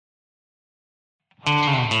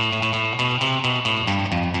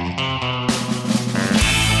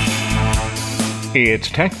It's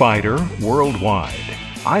TechBiter Worldwide.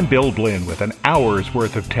 I'm Bill Blinn with an hour's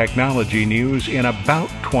worth of technology news in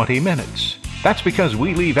about 20 minutes. That's because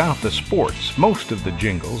we leave out the sports, most of the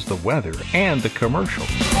jingles, the weather, and the commercials.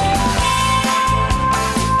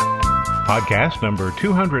 Podcast number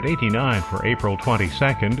 289 for April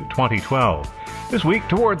 22nd, 2012. This week,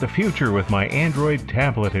 toward the future with my Android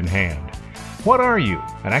tablet in hand. What are you?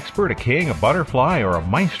 An expert, a king, a butterfly, or a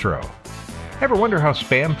maestro? Ever wonder how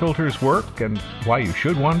spam filters work and why you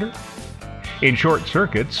should wonder? In short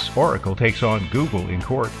circuits, Oracle takes on Google in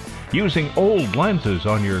court, using old lenses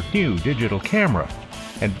on your new digital camera.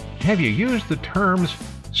 And have you used the terms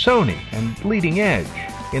Sony and leading edge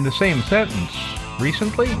in the same sentence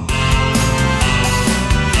recently?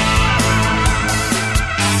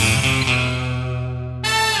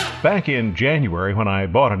 Back in January, when I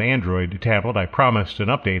bought an Android tablet, I promised an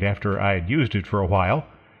update after I had used it for a while.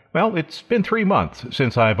 Well, it's been 3 months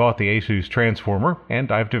since I bought the Asus Transformer,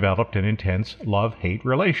 and I've developed an intense love-hate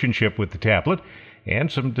relationship with the tablet,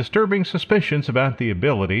 and some disturbing suspicions about the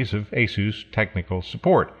abilities of Asus technical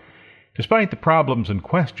support. Despite the problems and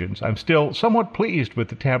questions, I'm still somewhat pleased with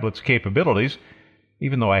the tablet's capabilities,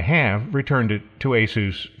 even though I have returned it to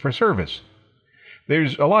Asus for service.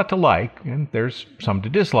 There's a lot to like, and there's some to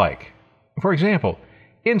dislike. For example,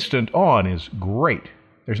 Instant On is great.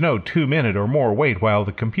 There's no 2-minute or more wait while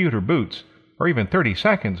the computer boots, or even 30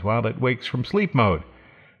 seconds while it wakes from sleep mode.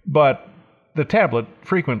 But the tablet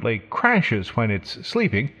frequently crashes when it's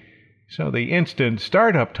sleeping, so the instant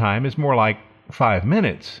startup time is more like 5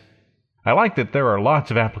 minutes. I like that there are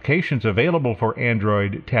lots of applications available for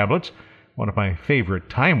Android tablets. One of my favorite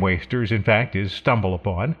time wasters, in fact, is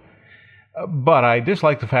StumbleUpon. But I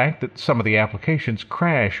dislike the fact that some of the applications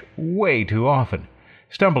crash way too often.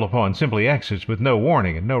 StumbleUpon simply exits with no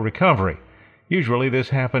warning and no recovery. Usually this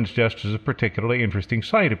happens just as a particularly interesting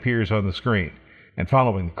site appears on the screen, and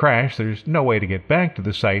following the crash there's no way to get back to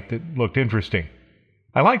the site that looked interesting.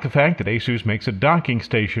 I like the fact that Asus makes a docking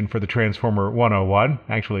station for the Transformer 101.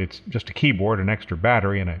 Actually, it's just a keyboard, an extra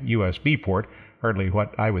battery, and a USB port. Hardly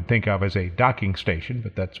what I would think of as a docking station,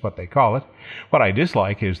 but that's what they call it. What I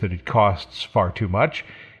dislike is that it costs far too much.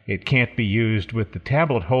 It can't be used with the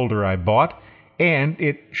tablet holder I bought, and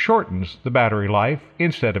it shortens the battery life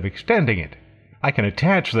instead of extending it. I can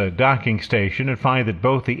attach the docking station and find that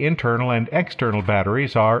both the internal and external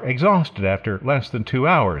batteries are exhausted after less than 2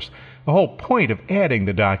 hours. The whole point of adding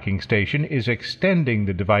the docking station is extending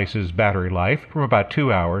the device's battery life from about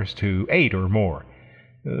 2 hours to 8 or more.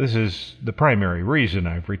 This is the primary reason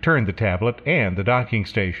I've returned the tablet and the docking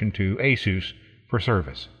station to Asus for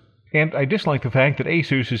service. And I dislike the fact that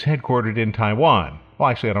Asus is headquartered in Taiwan. Well,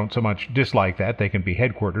 actually, I don't so much dislike that. They can be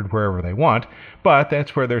headquartered wherever they want, but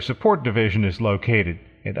that's where their support division is located.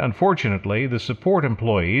 And unfortunately, the support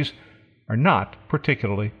employees are not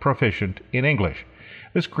particularly proficient in English.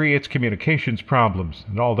 This creates communications problems,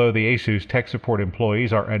 and although the Asus tech support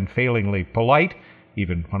employees are unfailingly polite,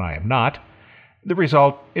 even when I am not, the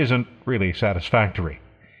result isn't really satisfactory.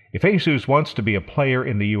 If Asus wants to be a player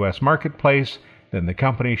in the U.S. marketplace, then the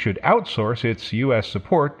company should outsource its U.S.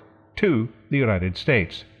 support to the United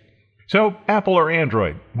States. So, Apple or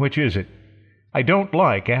Android, which is it? I don't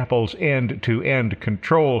like Apple's end-to-end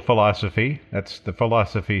control philosophy. That's the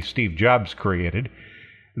philosophy Steve Jobs created.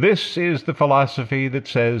 This is the philosophy that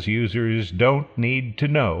says users don't need to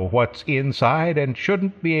know what's inside and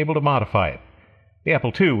shouldn't be able to modify it. The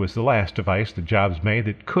Apple II was the last device that Jobs made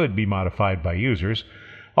that could be modified by users.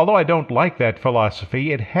 Although I don't like that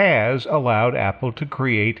philosophy, it has allowed Apple to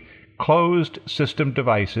create closed system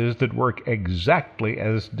devices that work exactly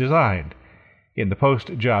as designed. In the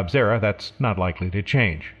post-Jobs era, that's not likely to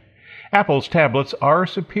change. Apple's tablets are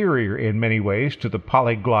superior in many ways to the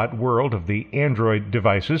polyglot world of the Android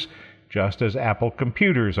devices, just as Apple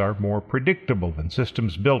computers are more predictable than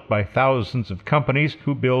systems built by thousands of companies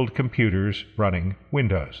who build computers running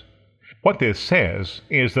Windows. What this says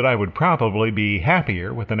is that I would probably be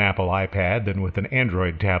happier with an Apple iPad than with an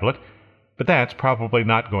Android tablet, but that's probably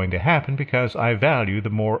not going to happen because I value the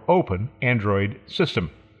more open Android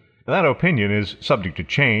system. That opinion is subject to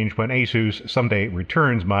change when Asus someday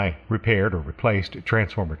returns my repaired or replaced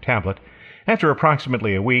Transformer tablet. After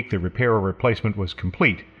approximately a week, the repair or replacement was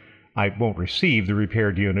complete. I won't receive the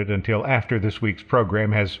repaired unit until after this week's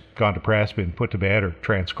program has gone to press, been put to bed, or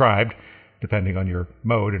transcribed, depending on your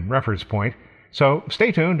mode and reference point. So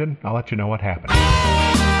stay tuned and I'll let you know what happens.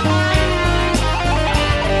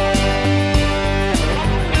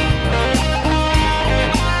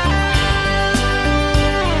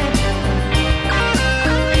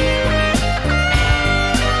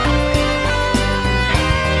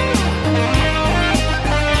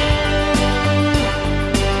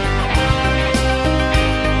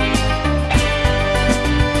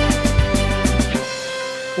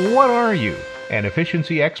 what are you? An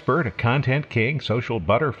efficiency expert, a content king, social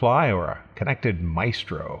butterfly, or a connected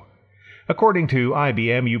maestro? According to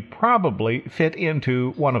IBM, you probably fit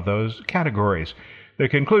into one of those categories. The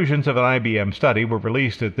conclusions of an IBM study were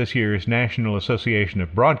released at this year's National Association of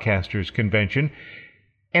Broadcasters convention,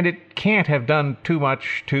 and it can't have done too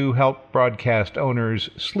much to help broadcast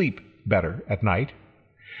owners sleep better at night.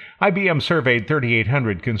 IBM surveyed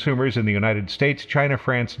 3,800 consumers in the United States, China,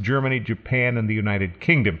 France, Germany, Japan, and the United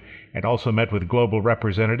Kingdom, and also met with global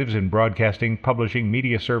representatives in broadcasting, publishing,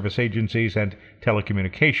 media service agencies, and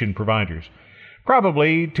telecommunication providers.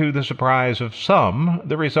 Probably to the surprise of some,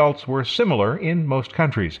 the results were similar in most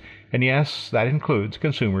countries, and yes, that includes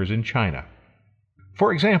consumers in China.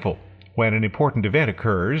 For example, when an important event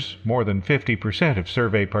occurs, more than 50% of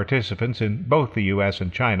survey participants in both the U.S.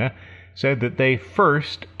 and China said that they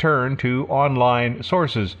first turn to online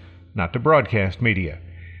sources, not to broadcast media.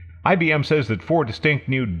 IBM says that 4 distinct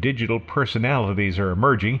new digital personalities are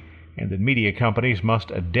emerging, and that media companies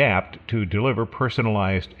must adapt to deliver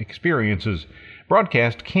personalized experiences.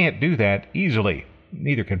 Broadcast can't do that easily.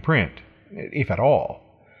 Neither can print, if at all.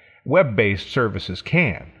 Web-based services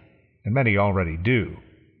can, and many already do.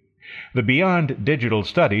 The Beyond Digital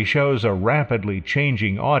study shows a rapidly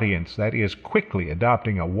changing audience that is quickly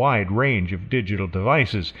adopting a wide range of digital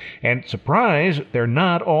devices, and surprise, they're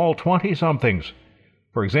not all 20-somethings.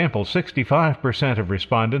 For example, 65% of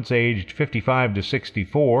respondents aged 55 to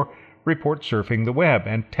 64 report surfing the web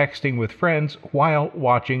and texting with friends while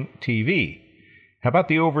watching TV. How about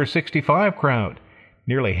the over 65 crowd?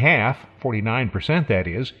 Nearly half, 49% that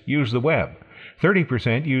is, use the web.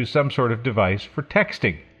 30% use some sort of device for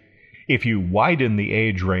texting. If you widen the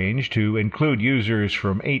age range to include users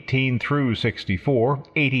from 18 through 64,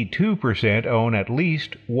 82% own at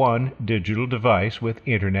least one digital device with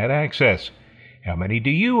internet access. How many do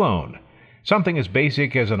you own? Something as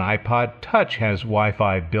basic as an iPod Touch has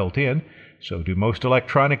Wi-Fi built in. So do most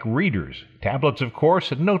electronic readers, tablets of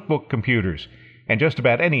course, and notebook computers. And just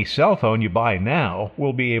about any cell phone you buy now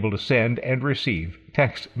will be able to send and receive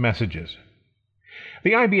text messages.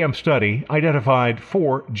 The IBM study identified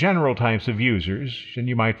 4 general types of users, and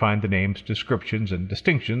you might find the names, descriptions, and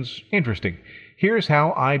distinctions interesting. Here's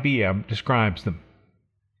how IBM describes them.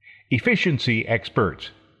 Efficiency experts.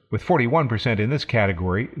 With 41% in this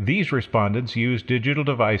category, these respondents use digital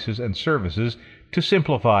devices and services to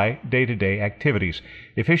simplify day-to-day activities.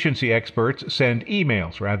 Efficiency experts send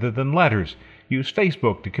emails rather than letters, use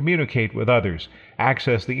Facebook to communicate with others,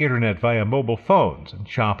 access the internet via mobile phones, and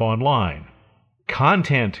shop online.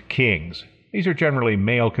 Content kings. These are generally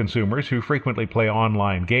male consumers who frequently play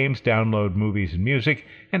online games, download movies and music,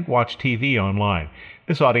 and watch TV online.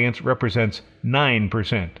 This audience represents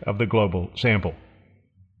 9% of the global sample.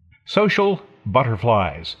 Social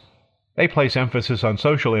butterflies. They place emphasis on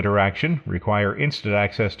social interaction, require instant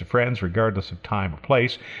access to friends regardless of time or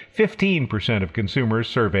place. 15% of consumers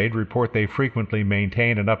surveyed report they frequently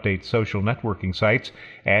maintain and update social networking sites,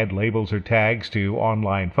 add labels or tags to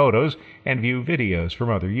online photos, and view videos from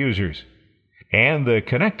other users. And the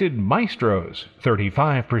connected maestros,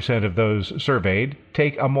 35% of those surveyed,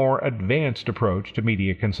 take a more advanced approach to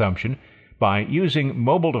media consumption by using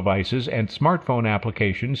mobile devices and smartphone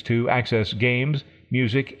applications to access games,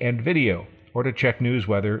 music, and video, or to check news,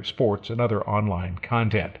 weather, sports, and other online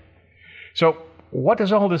content. So, what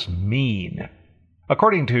does all this mean?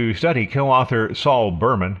 According to study co-author Saul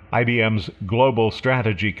Berman, IBM's global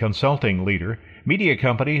strategy consulting leader, media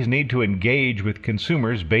companies need to engage with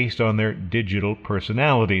consumers based on their digital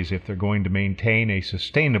personalities if they're going to maintain a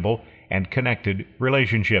sustainable and connected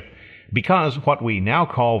relationship. Because what we now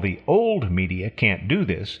call the old media can't do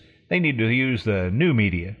this, they need to use the new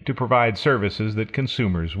media to provide services that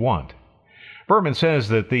consumers want. Berman says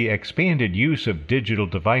that the expanded use of digital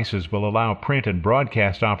devices will allow print and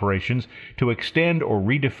broadcast operations to extend or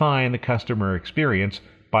redefine the customer experience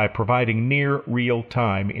by providing near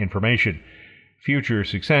real-time information. Future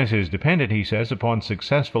success is dependent, he says, upon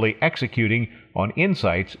successfully executing on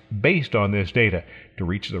insights based on this data to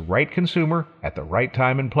reach the right consumer at the right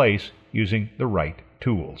time and place using the right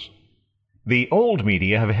tools. The old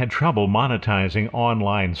media have had trouble monetizing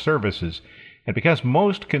online services, and because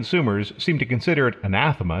most consumers seem to consider it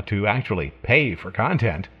anathema to actually pay for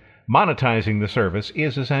content, monetizing the service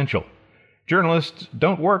is essential. Journalists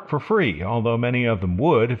don't work for free, although many of them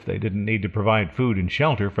would if they didn't need to provide food and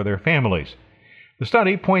shelter for their families. The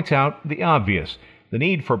study points out the obvious. The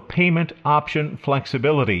need for payment option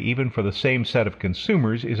flexibility, even for the same set of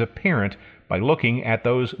consumers, is apparent by looking at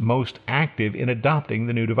those most active in adopting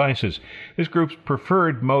the new devices. This group's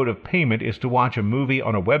preferred mode of payment is to watch a movie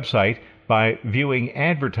on a website by viewing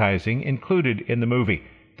advertising included in the movie.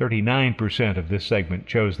 39% of this segment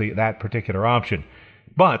chose that particular option.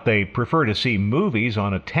 But they prefer to see movies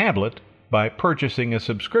on a tablet by purchasing a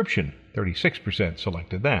subscription. 36%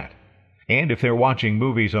 selected that. And if they're watching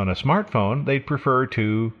movies on a smartphone, they'd prefer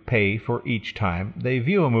to pay for each time they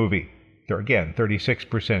view a movie. Again,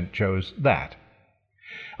 36% chose that.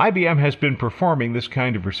 IBM has been performing this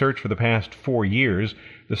kind of research for the past 4 years.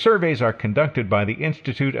 The surveys are conducted by the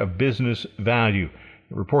Institute of Business Value.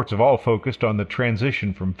 The reports have all focused on the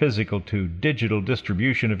transition from physical to digital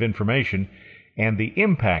distribution of information and the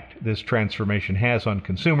impact this transformation has on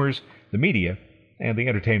consumers, the media, and the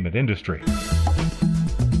entertainment industry.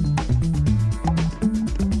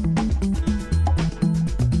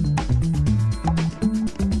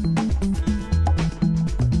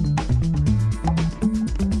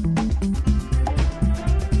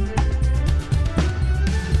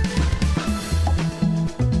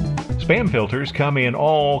 Spam filters come in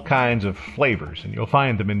all kinds of flavors, and you'll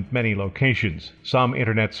find them in many locations. Some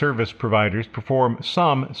internet service providers perform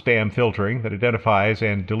some spam filtering that identifies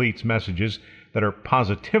and deletes messages that are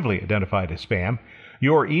positively identified as spam.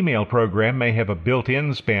 Your email program may have a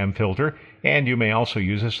built-in spam filter, and you may also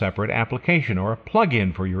use a separate application or a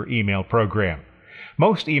plug-in for your email program.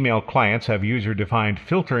 Most email clients have user-defined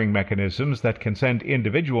filtering mechanisms that can send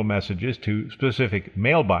individual messages to specific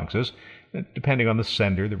mailboxes, depending on the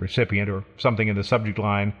sender, the recipient, or something in the subject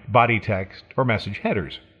line, body text, or message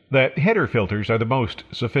headers. The header filters are the most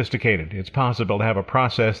sophisticated. It's possible to have a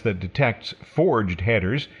process that detects forged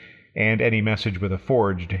headers, and any message with a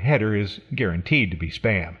forged header is guaranteed to be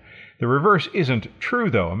spam. The reverse isn't true,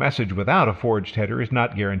 though. A message without a forged header is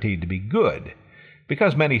not guaranteed to be good.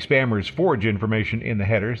 Because many spammers forge information in the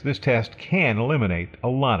headers, this test can eliminate a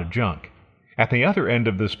lot of junk. At the other end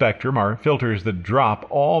of the spectrum are filters that drop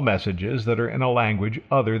all messages that are in a language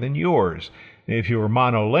other than yours. If you are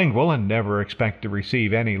monolingual and never expect to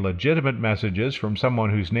receive any legitimate messages from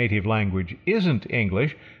someone whose native language isn't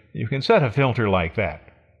English, you can set a filter like that.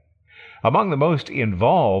 Among the most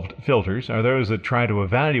involved filters are those that try to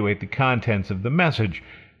evaluate the contents of the message.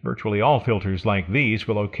 Virtually all filters like these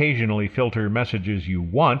will occasionally filter messages you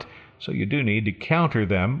want, so you do need to counter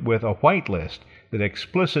them with a whitelist that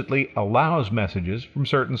explicitly allows messages from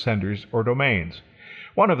certain senders or domains.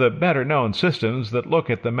 One of the better-known systems that look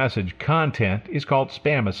at the message content is called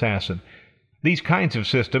Spam Assassin. These kinds of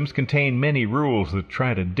systems contain many rules that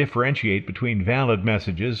try to differentiate between valid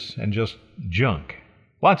messages and just junk.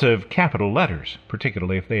 Lots of capital letters,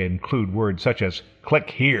 particularly if they include words such as "click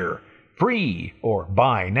here," "free," or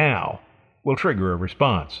 "buy now," will trigger a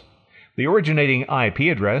response. The originating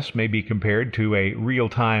IP address may be compared to a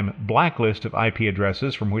real-time blacklist of IP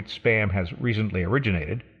addresses from which spam has recently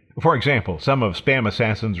originated. For example, some of Spam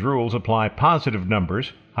Assassin's rules apply positive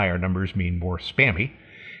numbers, higher numbers mean more spammy,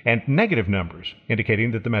 and negative numbers,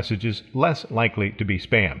 indicating that the message is less likely to be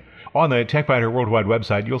spam. On the TechByter Worldwide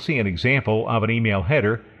website, you'll see an example of an email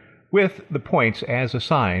header with the points as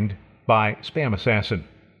assigned by Spam Assassin.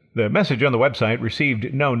 The message on the website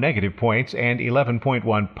received no negative points and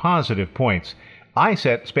 11.1 positive points. I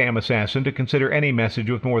set Spam Assassin to consider any message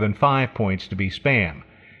with more than 5 points to be spam.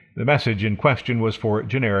 The message in question was for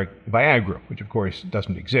generic Viagra, which of course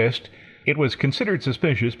doesn't exist. It was considered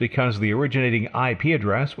suspicious because the originating IP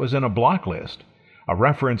address was in a block list. A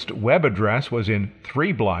referenced web address was in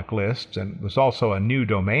 3 block lists and was also a new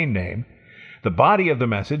domain name. The body of the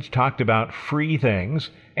message talked about free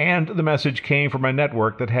things, and the message came from a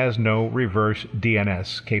network that has no reverse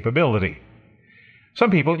DNS capability.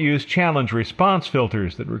 Some people use challenge response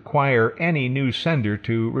filters that require any new sender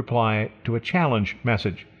to reply to a challenge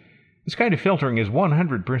message. This kind of filtering is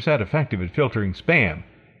 100% effective at filtering spam,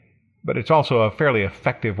 but it's also a fairly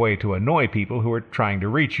effective way to annoy people who are trying to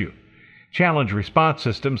reach you. Challenge response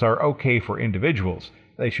systems are okay for individuals.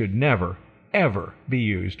 They should never, ever be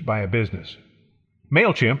used by a business.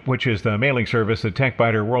 MailChimp, which is the mailing service that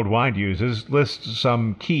TechByter Worldwide uses, lists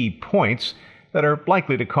some key points that are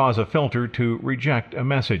likely to cause a filter to reject a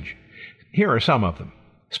message. Here are some of them.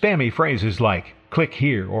 Spammy phrases like "click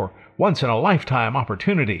here" or "once-in-a-lifetime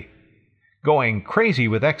opportunity," going crazy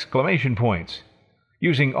with exclamation points,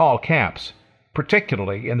 using all caps,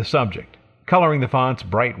 particularly in the subject, coloring the fonts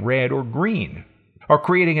bright red or green, or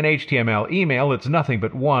creating an HTML email that's nothing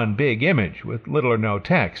but one big image with little or no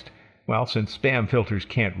text. Well, since spam filters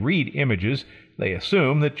can't read images, they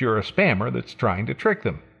assume that you're a spammer that's trying to trick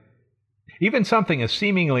them. Even something as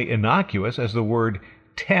seemingly innocuous as the word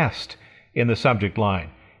 "test" in the subject line.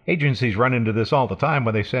 Agencies run into this all the time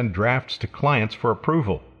when they send drafts to clients for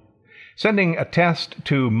approval. Sending a test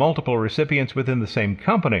to multiple recipients within the same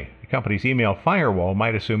company, the company's email firewall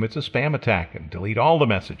might assume it's a spam attack and delete all the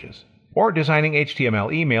messages. Or designing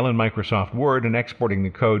HTML email in Microsoft Word and exporting the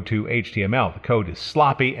code to HTML. The code is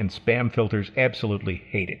sloppy and spam filters absolutely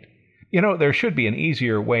hate it. There should be an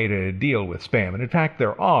easier way to deal with spam, and in fact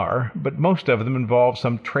there are, but most of them involve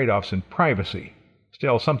some trade-offs in privacy.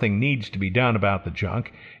 Still, something needs to be done about the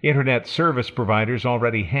junk. Internet service providers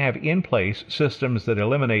already have in place systems that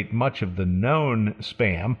eliminate much of the known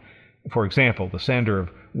spam. For example, the sender of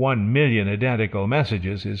 1 million identical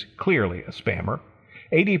messages is clearly a spammer.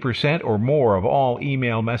 80% or more of all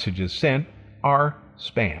email messages sent are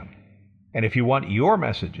spam. And if you want your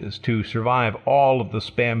messages to survive all of the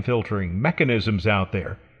spam filtering mechanisms out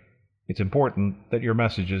there, it's important that your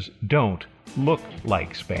messages don't look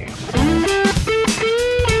like spam.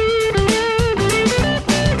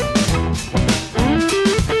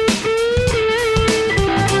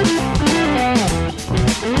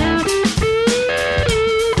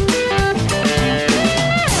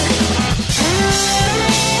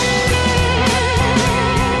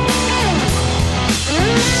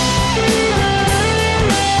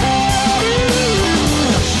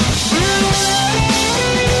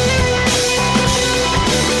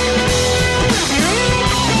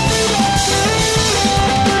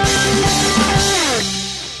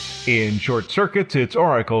 In short circuits, it's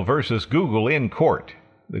Oracle versus Google in court.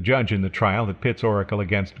 The judge in the trial that pits Oracle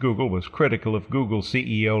against Google was critical of Google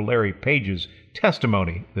CEO Larry Page's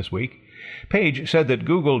testimony this week. Page said that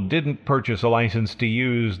Google didn't purchase a license to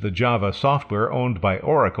use the Java software owned by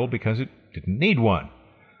Oracle because it didn't need one.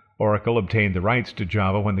 Oracle obtained the rights to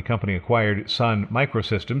Java when the company acquired Sun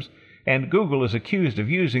Microsystems, and Google is accused of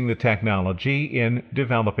using the technology in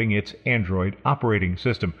developing its Android operating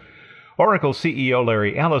system. Oracle CEO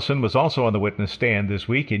Larry Ellison was also on the witness stand this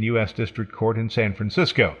week in U.S. District Court in San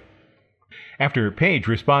Francisco. After Page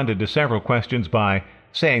responded to several questions by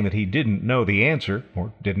saying that he didn't know the answer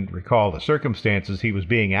or didn't recall the circumstances he was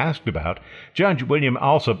being asked about, Judge William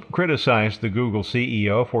Alsop criticized the Google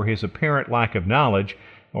CEO for his apparent lack of knowledge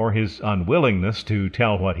or his unwillingness to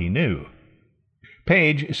tell what he knew.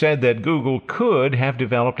 Page said that Google could have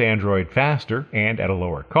developed Android faster and at a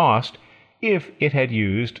lower cost if it had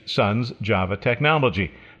used Sun's Java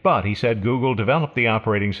technology, but he said Google developed the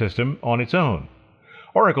operating system on its own.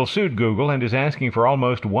 Oracle sued Google and is asking for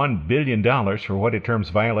almost $1 billion for what it terms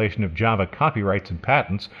violation of Java copyrights and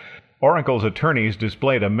patents. Oracle's attorneys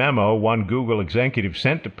displayed a memo one Google executive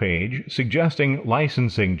sent to Page suggesting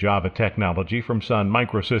licensing Java technology from Sun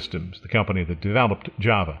Microsystems, the company that developed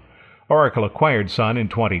Java. Oracle acquired Sun in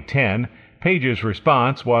 2010. Page's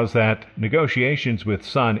response was that negotiations with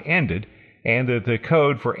Sun ended and that the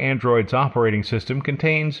code for Android's operating system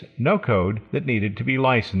contains no code that needed to be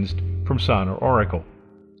licensed from Sun or Oracle.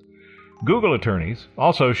 Google attorneys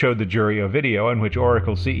also showed the jury a video in which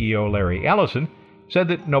Oracle CEO Larry Ellison said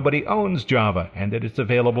that nobody owns Java and that it's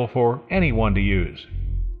available for anyone to use.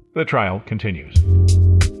 The trial continues.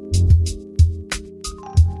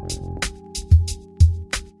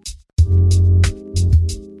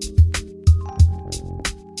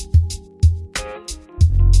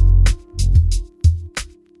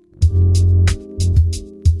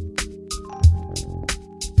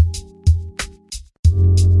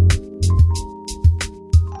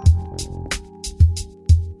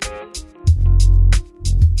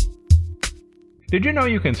 Did you know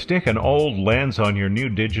you can stick an old lens on your new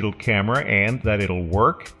digital camera and that it'll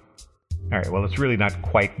work? Alright, well, it's really not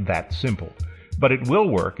quite that simple. But it will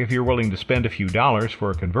work if you're willing to spend a few dollars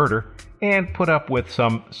for a converter and put up with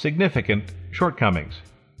some significant shortcomings.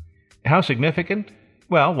 How significant?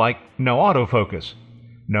 Well, like no autofocus,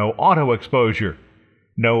 no auto exposure,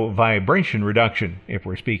 no vibration reduction, if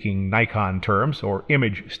we're speaking Nikon terms, or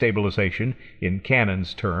image stabilization in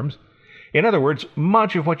Canon's terms. In other words,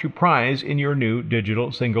 much of what you prize in your new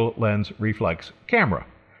digital single-lens reflex camera.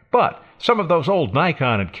 But some of those old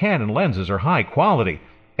Nikon and Canon lenses are high quality,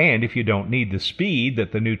 and if you don't need the speed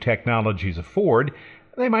that the new technologies afford,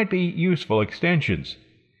 they might be useful extensions.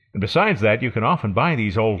 And besides that, you can often buy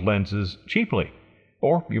these old lenses cheaply.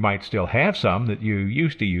 Or you might still have some that you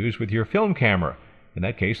used to use with your film camera. In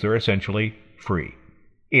that case, they're essentially free.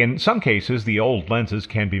 In some cases, the old lenses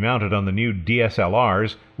can be mounted on the new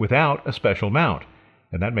DSLRs without a special mount,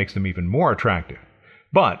 and that makes them even more attractive.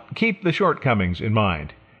 But keep the shortcomings in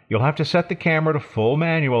mind. You'll have to set the camera to full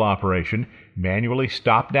manual operation, manually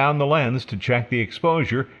stop down the lens to check the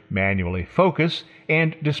exposure, manually focus,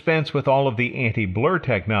 and dispense with all of the anti-blur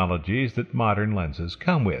technologies that modern lenses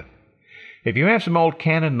come with. If you have some old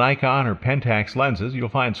Canon, Nikon, or Pentax lenses, you'll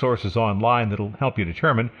find sources online that'll help you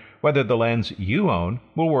determine whether the lens you own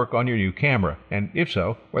will work on your new camera, and if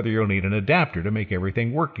so, whether you'll need an adapter to make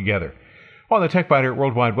everything work together. On the TechBiter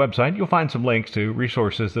Worldwide website, you'll find some links to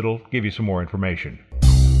resources that'll give you some more information.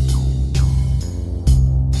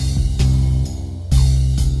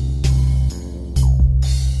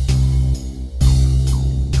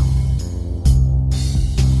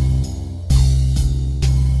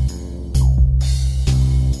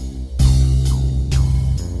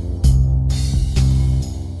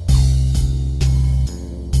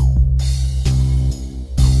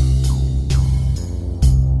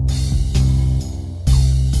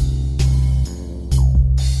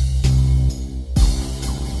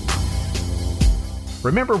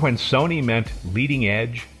 Remember when Sony meant leading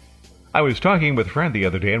edge? I was talking with a friend the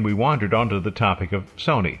other day and we wandered onto the topic of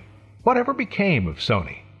Sony. Whatever became of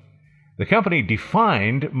Sony? The company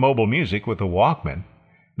defined mobile music with the Walkman.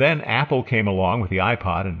 Then Apple came along with the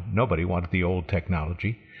iPod and nobody wanted the old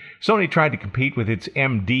technology. Sony tried to compete with its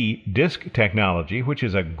MD disc technology, which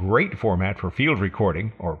is a great format for field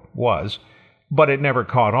recording, or was, but it never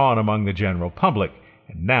caught on among the general public.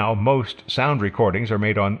 And now most sound recordings are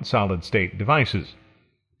made on solid-state devices.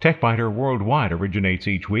 TechBiter Worldwide originates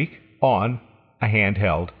each week on a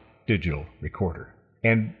handheld digital recorder.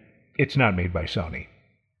 And it's not made by Sony.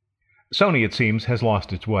 Sony, it seems, has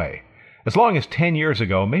lost its way. As long as 10 years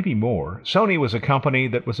ago, maybe more, Sony was a company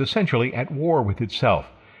that was essentially at war with itself.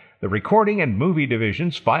 The recording and movie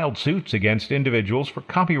divisions filed suits against individuals for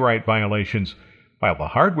copyright violations, while the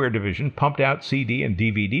hardware division pumped out CD and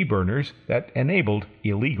DVD burners that enabled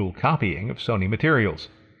illegal copying of Sony materials.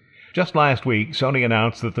 Just last week, Sony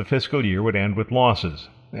announced that the fiscal year would end with losses.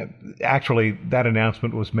 Actually, that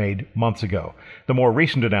announcement was made months ago. The more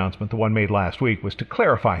recent announcement, the one made last week, was to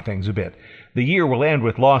clarify things a bit. The year will end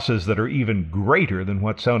with losses that are even greater than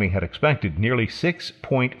what Sony had expected, nearly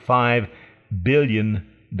 $6.5 billion.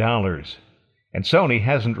 And Sony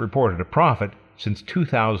hasn't reported a profit since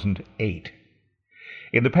 2008.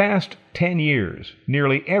 In the past 10 years,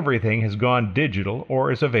 nearly everything has gone digital or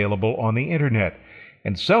is available on the Internet.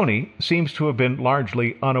 And Sony seems to have been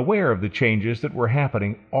largely unaware of the changes that were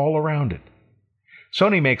happening all around it.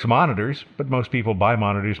 Sony makes monitors, but most people buy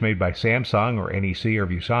monitors made by Samsung or NEC or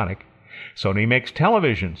ViewSonic. Sony makes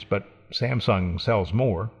televisions, but Samsung sells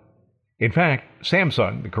more. In fact,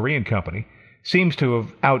 Samsung, the Korean company, seems to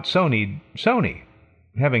have out-Sony'd Sony,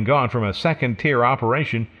 having gone from a second-tier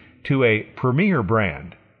operation to a premier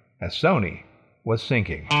brand, as Sony was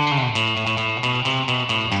sinking.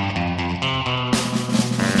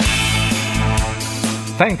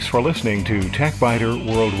 Thanks for listening to TechBiter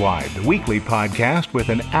Worldwide, the weekly podcast with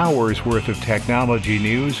an hour's worth of technology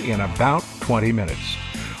news in about 20 minutes.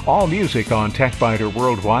 All music on TechBiter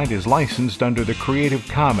Worldwide is licensed under the Creative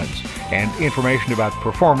Commons, and information about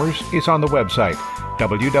performers is on the website,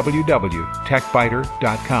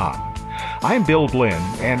 www.techbiter.com. I'm Bill Blinn,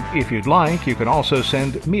 and if you'd like, you can also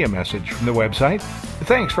send me a message from the website.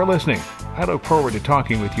 Thanks for listening. I look forward to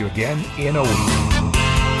talking with you again in a week.